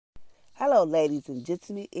Hello, ladies and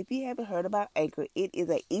gentlemen. If you haven't heard about Anchor, it is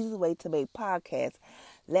an easy way to make podcasts.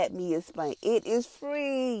 Let me explain. It is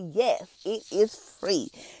free. Yes, it is free.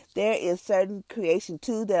 There is certain creation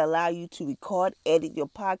tools that allow you to record, edit your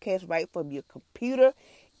podcast right from your computer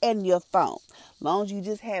and your phone. As long as you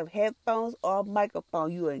just have headphones or a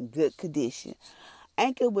microphone, you are in good condition.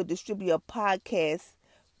 Anchor will distribute your podcast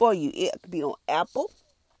for you. It could be on Apple.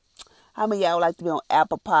 How many of y'all would like to be on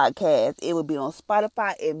Apple Podcasts? It would be on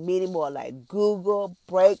Spotify and many more like Google,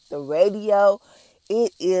 Break, the radio.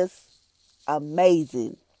 It is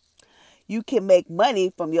amazing. You can make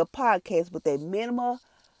money from your podcast with a minimum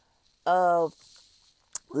of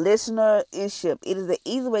listenership. It is an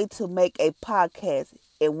easy way to make a podcast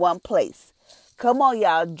in one place. Come on,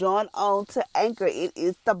 y'all. Join on to Anchor. It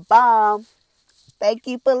is the bomb. Thank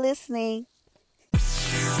you for listening.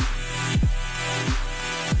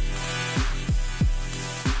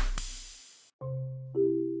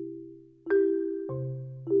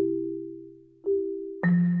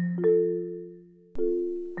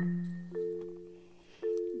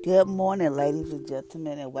 Good morning, ladies and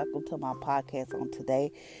gentlemen, and welcome to my podcast on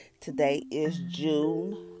today. Today is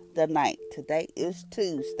June the 9th. Today is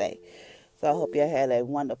Tuesday. So I hope you had a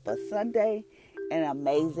wonderful Sunday and an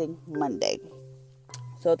amazing Monday.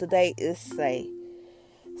 So today is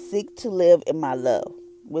seek to live in my love,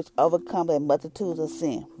 which overcomes a multitude of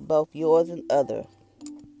sin, both yours and other.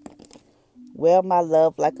 Wear my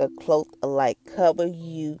love like a cloak alike, covering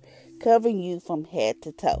you from head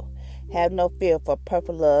to toe. Have no fear, for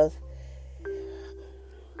perfect love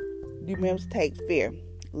take fear.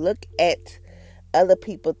 Look at other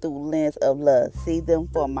people through the lens of love. See them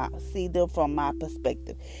from my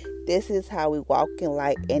perspective. This is how we walk in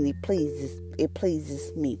light, and it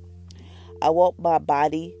pleases me. I want my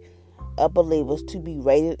body of believers to be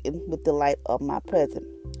radiant with the light of my presence.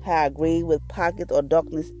 How I agree with pockets or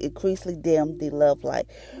darkness increasingly dim the love light.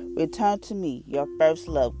 Return to me, your first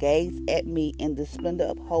love. Gaze at me in the splendor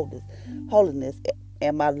of holiness,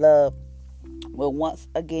 and my love will once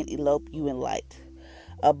again elope you in light.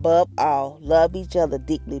 Above all, love each other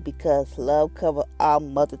deeply, because love covers all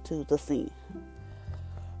multitudes of sin.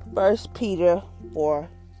 1 Peter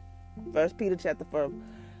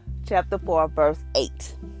chapter 4, verse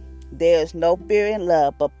 8. There is no fear in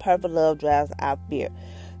love, but perfect love drives out fear,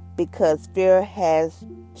 because fear has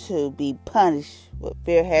to be punished.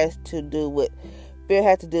 Fear has to do with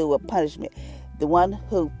punishment. The one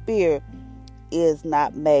who fears is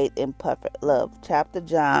not made in perfect love. 1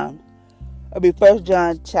 John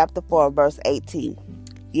chapter 4, verse 18.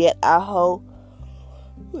 Yet I hold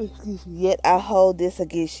this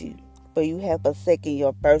against you, for you have forsaken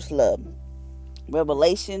your first love.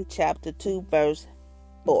 Revelation chapter 2, verse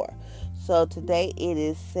 4. So today it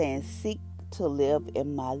is saying, seek to live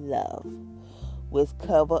in my love, which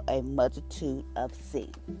cover a multitude of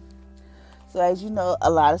sin. So as you know,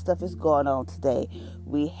 a lot of stuff is going on today.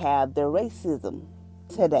 We have the racism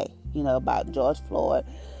today, about George Floyd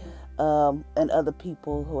and other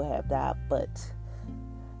people who have died, but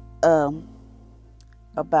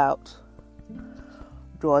about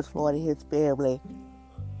George Floyd and his family,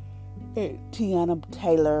 and Tiana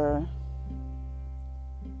Taylor,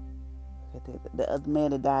 the other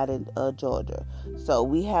man that died in Georgia. So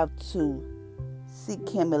we have to seek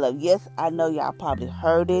him in love. Yes, I know y'all probably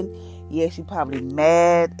hurting. Yes, you probably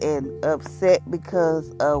mad and upset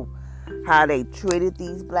because of how they treated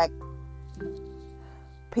these black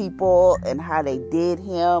people and how they did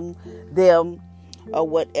them, or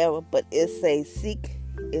whatever. But it says seek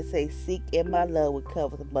in my love will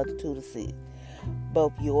cover the multitude of sin,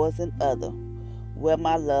 both yours and other. Wear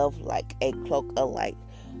my love like a cloak of light,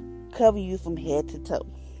 cover you from head to toe.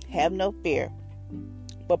 Have no fear,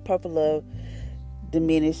 but perfect love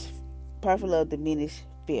diminish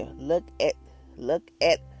fear. Look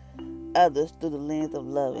at others through the lens of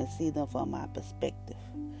love and see them from my perspective.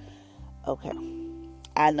 Okay.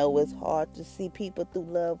 I know it's hard to see people through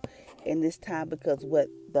love in this time because what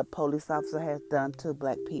the police officer has done to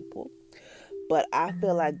black people. But I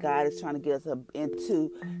feel like God is trying to get us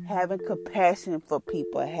into having compassion for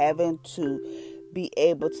people, having to be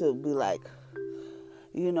able to be like,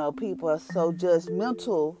 people are so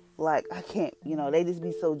judgmental. Like, I can't, they just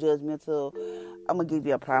be so judgmental. I'm going to give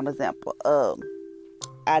you a prime example.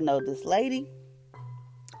 I know this lady,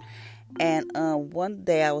 and one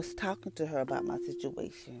day I was talking to her about my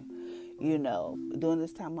situation. During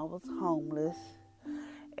this time I was homeless.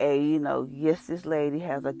 And, yes, this lady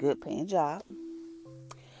has a good paying job.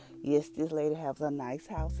 Yes, this lady has a nice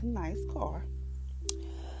house and nice car.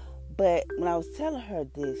 But when I was telling her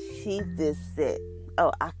this, she just said,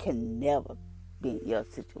 oh, I can never be in your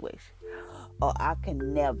situation. Or I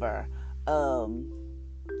can never um,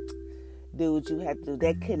 do what you have to do.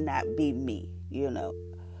 That could not be me,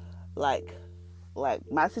 like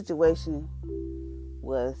my situation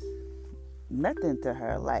was nothing to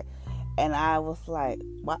her, like, and I was like,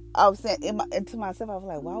 I was saying to myself, I was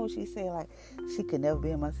like, why would she say like she could never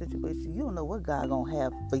be in my situation? You don't know what God gonna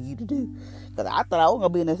have for you to do. Because I thought I was gonna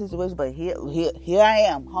be in that situation, but here I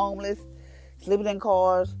am, homeless, sleeping in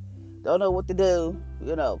cars, don't know what to do.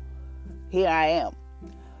 Here I am.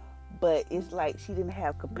 But it's like she didn't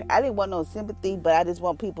have I didn't want no sympathy, but I just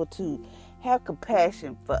want people to have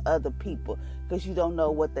compassion for other people, because you don't know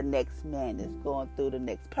what the next man is going through, the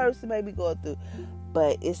next person may be going through.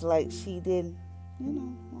 But it's like she didn't,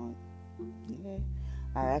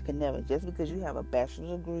 I could never, just because you have a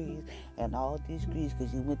bachelor's degree and all these degrees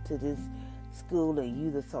because you went to this school and you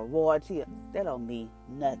the sorority, that don't mean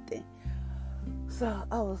nothing. So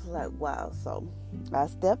I was like, wow. So I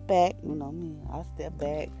stepped back, I stepped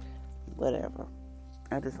back, whatever.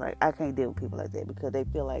 I just like, I can't deal with people like that, because they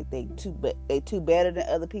feel like they too better than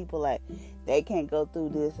other people, like they can't go through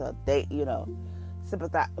this, or they,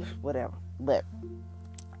 sympathize, whatever. But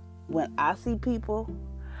when I see people,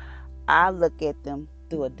 I look at them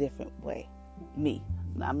through a different way. Me,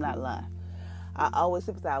 I'm not lying. I always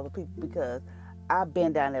sympathize with people because I've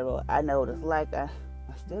been down that road. I know what it's like. I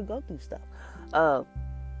still go through stuff.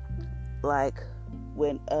 Like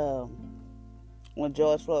when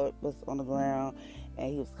George Floyd was on the ground and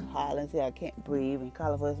he was hollering, saying I can't breathe, and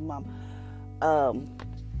calling for his mom.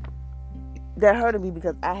 That hurted me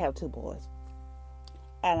because I have 2 boys,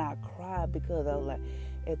 and I cried because I was like,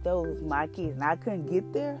 if those was my kids and I couldn't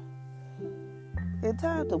get there in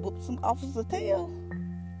time to whoop some officer's tail,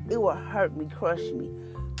 it would hurt me, crush me.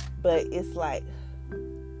 But it's like,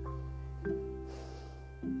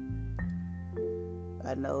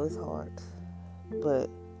 I know it's hard, but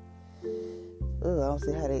I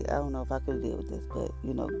don't know if I could deal with this, but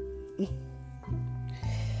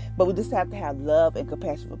but we just have to have love and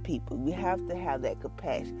compassion for people. We have to have that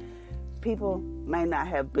compassion. People may not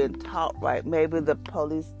have been taught right. Maybe the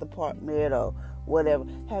police department or whatever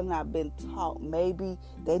have not been taught. Maybe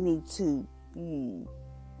they need to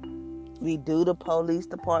redo the police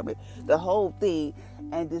department, the whole thing,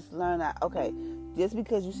 and just learn that, okay, just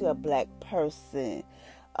because you see a black person,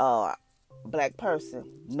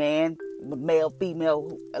 man, male,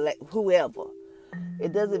 female, whoever,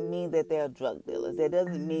 it doesn't mean that they're drug dealers. It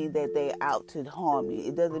doesn't mean that they're out to harm you.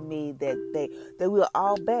 It doesn't mean that we're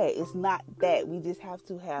all bad. It's not that. We just have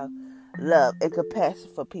to have love and compassion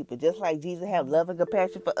for people. Just like Jesus had love and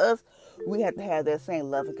compassion for us, we have to have that same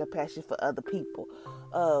love and compassion for other people.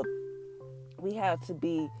 We have to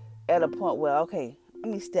be at a point where, okay,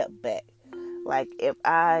 let me step back. Like if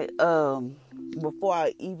I, before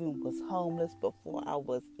I even was homeless, before I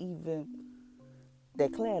was even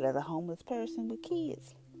declared as a homeless person with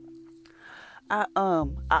kids, I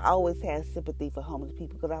always had sympathy for homeless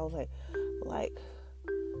people, because I was like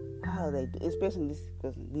how they do, especially this,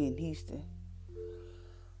 because we in Houston.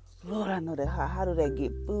 Lord, I know that how do they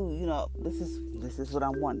get food? This is what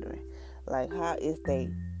I'm wondering. Like, how is they,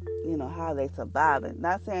 how are they surviving?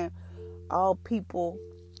 Not saying all people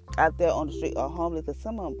out there on the street are homeless, because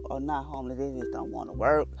some of them are not homeless, they just don't want to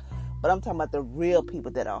work. But I'm talking about the real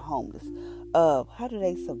people that are homeless. How do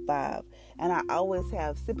they survive? And I always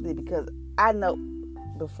have sympathy, because I know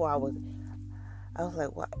before I was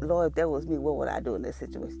like, well, Lord, if that was me, what would I do in this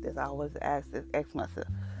situation? That's I always ask myself.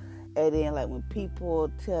 And then, like, when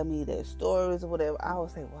people tell me their stories or whatever, I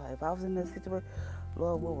always say, well, if I was in this situation,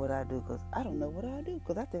 Lord, what would I do? Because I don't know what I'd do,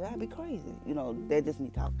 because I think I'd be crazy. That's just me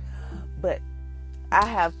talking. But I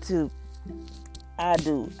have to,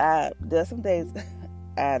 there's some days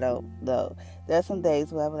I don't know. There's some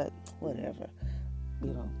days where I'm like, whatever, I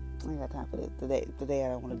ain't got time for this today. I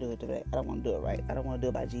don't want to do it today. I don't want to do it right. I don't want to do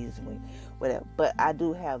it by Jesus' way, whatever. But I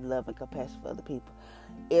do have love and compassion for other people.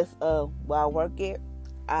 It's where I work at,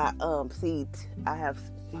 I'm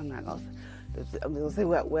not gonna, I'm gonna say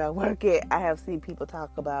where I work at, I have seen people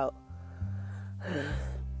talk about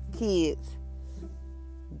kids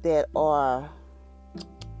that are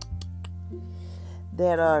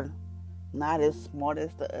not as smart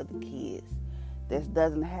as the other kids, that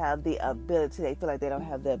doesn't have the ability, they feel like they don't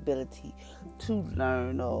have the ability to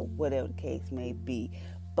learn or whatever the case may be.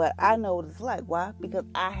 But I know what it's like. Why? Because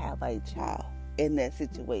I have a child in that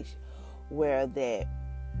situation where that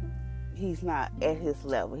he's not at his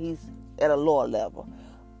level, he's at a lower level.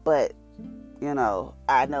 But I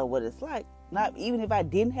know what it's like. Not even if I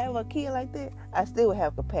didn't have a kid like that, I still would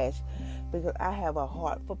have compassion, because I have a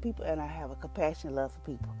heart for people and I have a compassion, love for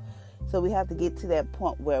people. So we have to get to that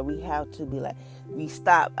point where we have to be like, we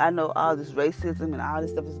stop. I know all this racism and all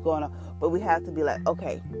this stuff is going on, but we have to be like,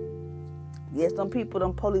 okay, yes, some people,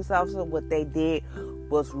 them police officers, what they did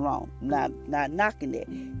was wrong. Not knocking that.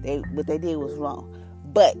 What they did was wrong.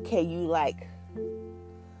 But can you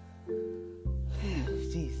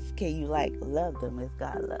Jesus, can you love them as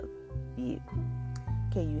God loves you?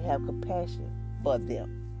 Can you have compassion for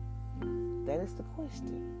them? That is the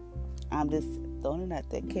question. I'm just throwing it out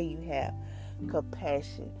there. Can you have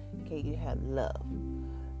compassion? Can you have love?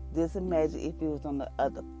 Just imagine if it was on the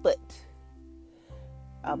other foot.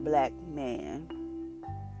 A black man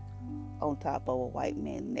on top of a white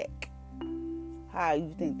man's neck. How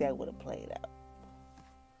you think that would have played out?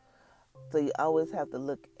 So you always have to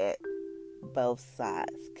look at both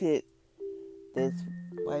sides. Could this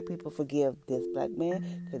white people forgive this black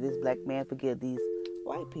man? Could this black man forgive these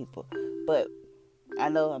white people? But I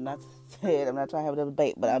know I'm not trying to have a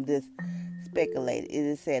debate, but I'm just speculating. It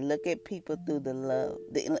is said, look at people through the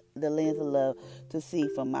lens of love to see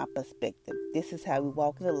from my perspective. This is how we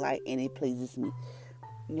walk in the light, and it pleases me.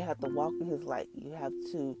 You have to walk in His light. You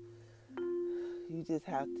just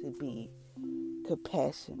have to be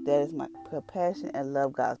compassionate. That is my compassion, and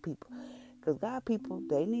love God's people. Because God people,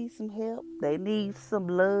 they need some help. They need some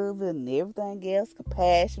love and everything else.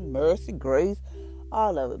 Compassion, mercy, grace,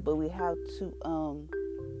 all of it. But we have to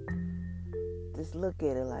just look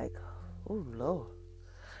at it like, oh, Lord.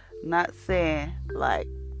 Not saying, I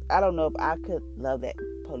don't know if I could love that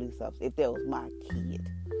police officer if that was my kid,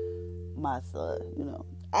 my son,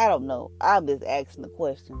 I don't know. I'm just asking the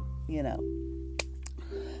question,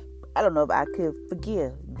 I don't know if I could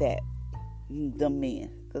forgive them men.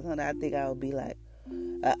 Because I think I would be like,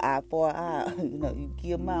 an eye for an eye. You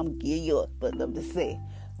give mom, give yours. But I'm just saying.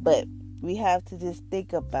 But we have to just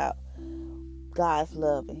think about God's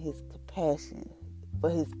love and His compassion for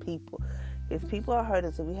His people. His people are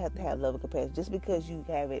hurting, so we have to have love and compassion. Just because you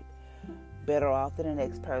have it better off than the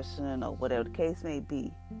next person or whatever the case may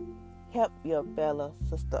be, help your fellow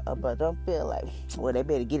sister or brother. Don't feel like, well, they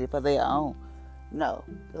better get it for their own. No.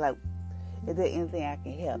 Is there anything I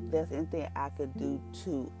can help? There's anything I can do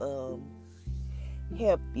to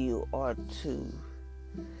help you or to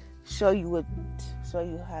show you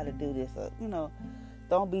how to do this.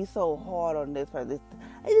 Don't be so hard on this person.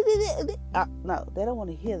 No, they don't want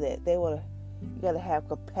to hear that. You got to have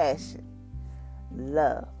compassion,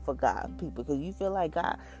 love for God, people. Because you feel like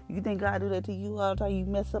God, you think God do that to you all the time. You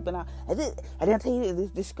mess up and I didn't tell you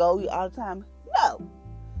this scold you all the time. No,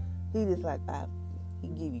 He just He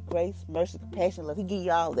give you grace, mercy, compassion, love. He give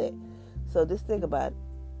you all that. So just think about it.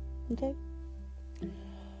 Okay?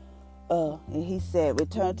 And He said,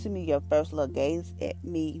 return to me your first love. Gaze at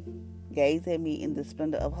me in the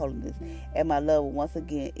splendor of holiness, and my love will once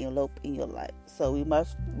again elope in your life. So we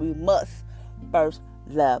must first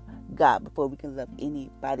love God before we can love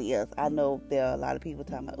anybody else. I know there are a lot of people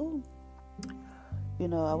talking about,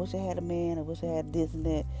 I wish I had a man, I wish I had this and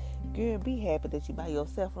that. Girl, be happy that you're by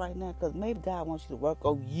yourself right now, because maybe God wants you to work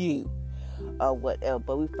on you or whatever.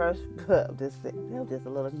 But we first, that was just a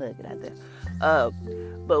little nugget out there.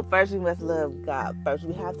 But first we must love God first.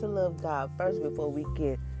 We have to love God first before we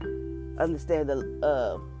can understand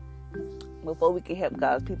before we can help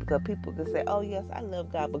God's people. Because people can say, oh yes, I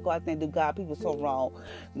love God, but go out there and do God people so wrong,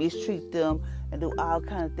 mistreat them and do all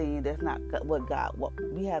kind of things. That's not what God wants.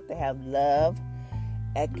 We have to have love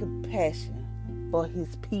and compassion for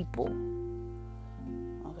His people.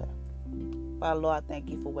 Okay. Father Lord, I thank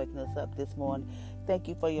you for waking us up this morning. Thank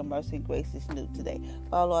you for your mercy and grace is new today.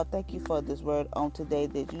 Father Lord, thank you for this word on today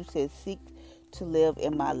that you said, seek to live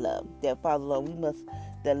in my love. That Father Lord,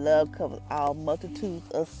 that love covers all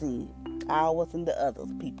multitudes of sin, ours and the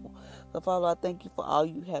others people. So Father Lord, thank you for all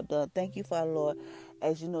you have done. Thank you, Father Lord,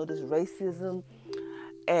 as you know, this racism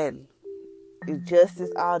and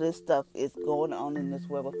injustice, all this stuff is going on in this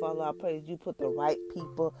world. But Father, I pray that you put the right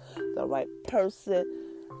people, the right person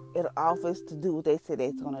in office to do what they say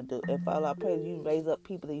they're going to do. And Father, I pray that you raise up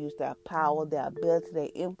people that use their power, their ability, their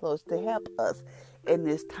influence to help us in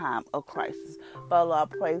this time of crisis. Father, I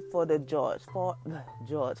pray for the George Floyd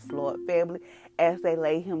family as they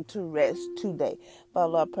lay him to rest today.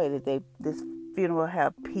 Father, I pray that this funeral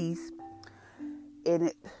have peace in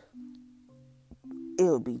it. It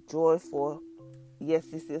will be joyful. Yes,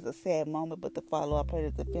 this is a sad moment, but Father, I pray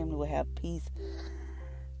that the family will have peace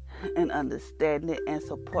and understanding and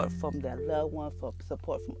support from their loved ones, for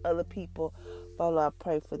support from other people. Father, I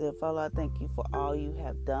pray for them. Father, I thank you for all you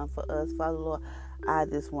have done for us. Father, Lord, I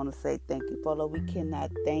just want to say thank you. Father, Lord, we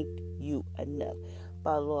cannot thank you enough.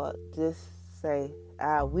 Father, Lord, I just say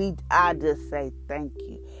thank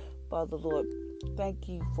you. Father, Lord, Thank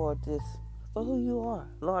you for this, for who you are.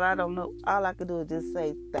 Lord, I don't know. All I can do is just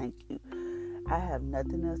say thank you. I have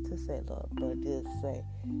nothing else to say, Lord, but just say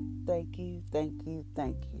thank you, thank you,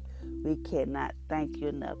 thank you. We cannot thank you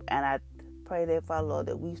enough. And I pray that, Father, Lord,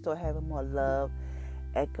 that we start having more love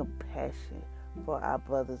and compassion for our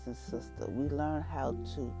brothers and sisters. We learn how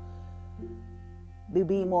to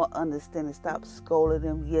be more understanding, stop scolding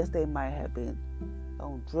them. Yes, they might have been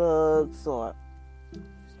on drugs or,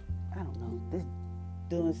 I don't know, just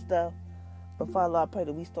doing stuff. But Father, I pray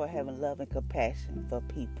that we start having love and compassion for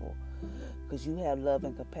people. Because you have love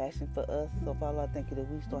and compassion for us. So Father, I thank you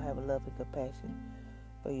that we start having love and compassion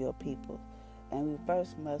for your people. And we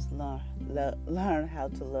first must learn how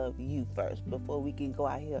to love you first before we can go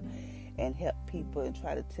out here and help people and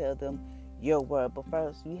try to tell them your word. But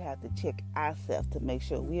first, we have to check ourselves to make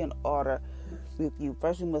sure we're in order with you.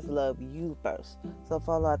 First, we must love you first. So,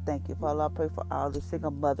 Father, I thank you. Father, I pray for all the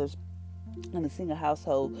single mothers in the single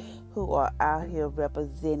household who are out here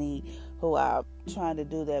representing, who are trying to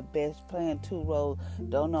do their best, playing two roles,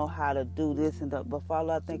 don't know how to do this and that. But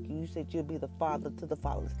Father, I thank you. You said you'll be the father to the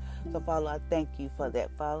fatherless. So Father, I thank you for that,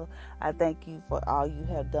 Father. I thank you for all you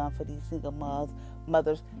have done for these single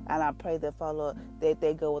mothers. And I pray that, Father, that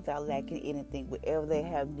they go without lacking anything. Whatever they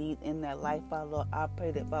have need in their life, Father, I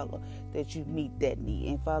pray that, Father, that you meet that need.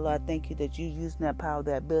 And Father, I thank you that you use that power,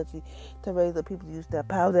 that ability to raise up people, use that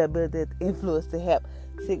power, that ability, that influence to help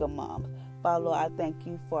single moms. Father, Lord, I thank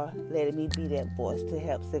you for letting me be that voice to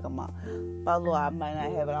help single moms. Father, Lord, I might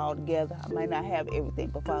not have it all together. I might not have everything.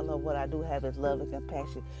 But Father, Lord, what I do have is love and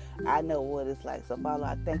compassion. I know what it's like. So Father,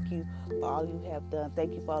 Lord, I thank you for all you have done.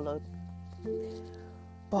 Thank you, Father, Lord,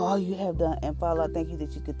 for all you have done. And Father, Lord, I thank you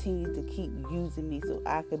that you continue to keep using me so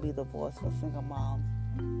I could be the voice for single moms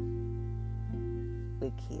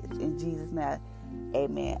with kids. In Jesus' name,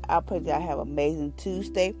 amen. I pray that I have an amazing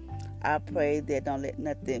Tuesday. I pray that don't let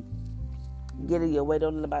nothing get in your way.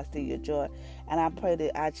 Don't let anybody steal your joy. And I pray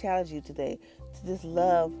that I challenge you today to just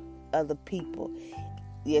love other people.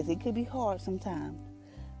 Yes, it could be hard sometimes,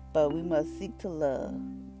 but we must seek to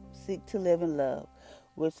live in love,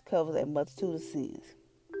 which covers a multitude of sins.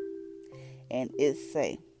 And it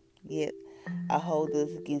say, yet I hold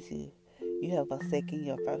this against you. You have forsaken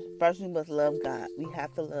your first. First, we must love God. We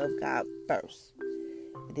have to love God first.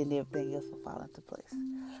 And then everything else will fall into place.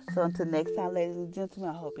 So until next time, ladies and gentlemen,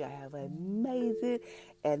 I hope y'all have an amazing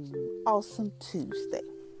and awesome Tuesday.